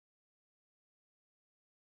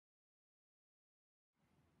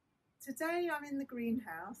Today I'm in the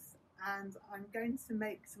greenhouse and I'm going to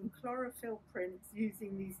make some chlorophyll prints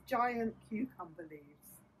using these giant cucumber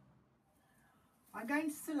leaves. I'm going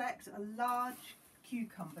to select a large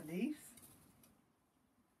cucumber leaf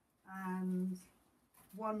and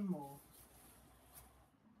one more.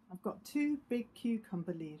 I've got two big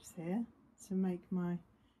cucumber leaves here to make my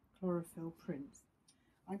chlorophyll prints.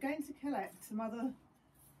 I'm going to collect some other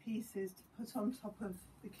pieces to put on top of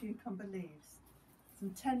the cucumber leaves.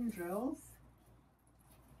 Some tendrils,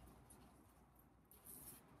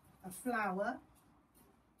 a flower,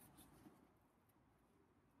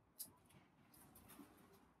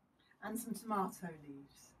 and some tomato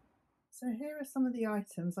leaves. So here are some of the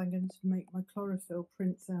items I'm going to make my chlorophyll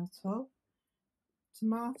prints out of.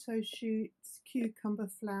 Tomato shoots, cucumber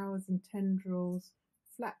flowers and tendrils,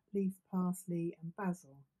 flat leaf parsley and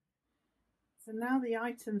basil. So now the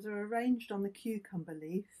items are arranged on the cucumber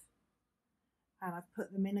leaf and I've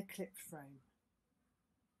put them in a clip frame.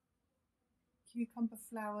 Cucumber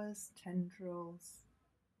flowers, tendrils,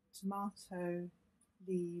 tomato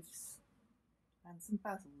leaves and some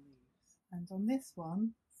basil leaves. And on this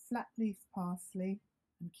one, flat leaf parsley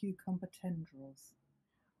and cucumber tendrils.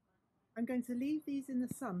 I'm going to leave these in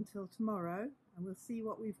the sun till tomorrow and we'll see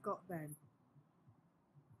what we've got then.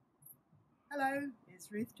 Hello,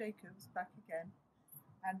 it's Ruth Jacobs back again,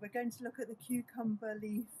 and we're going to look at the cucumber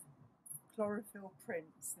leaf chlorophyll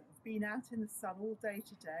prints that have been out in the sun all day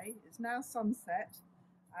today. It's now sunset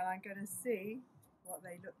and I'm going to see what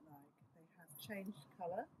they look like. They have changed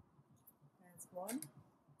colour. There's one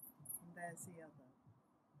and there's the other.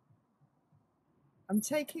 I'm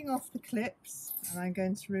taking off the clips and I'm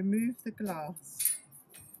going to remove the glass.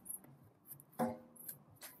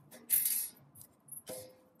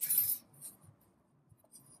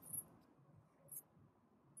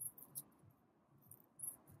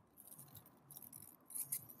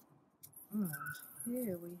 And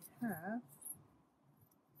here we have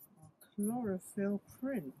our chlorophyll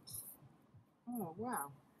print. Oh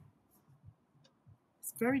wow,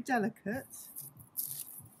 it's very delicate,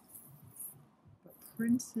 but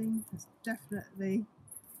printing has definitely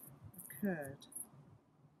occurred.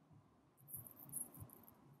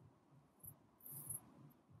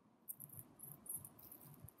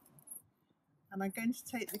 And I'm going to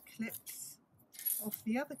take the clips off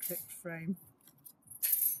the other clip frame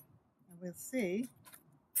and we'll see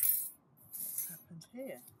what's happened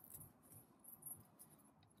here.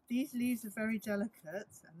 These leaves are very delicate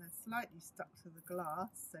and they're slightly stuck to the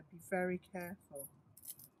glass, so be very careful.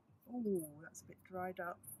 Oh, that's a bit dried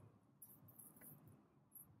up.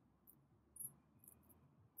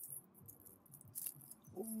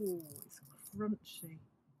 Oh, it's crunchy.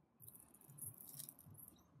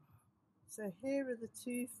 So here are the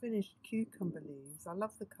two finished cucumber leaves. I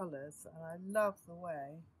love the colours and I love the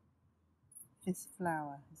way this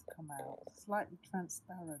flower has come out. Slightly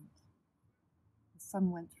transparent. The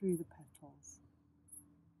sun went through the petals.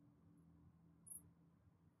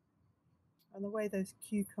 And the way those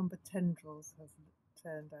cucumber tendrils have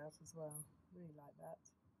turned out as well. Really like that.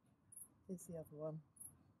 Here's the other one.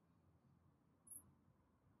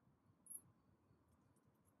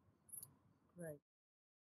 Great.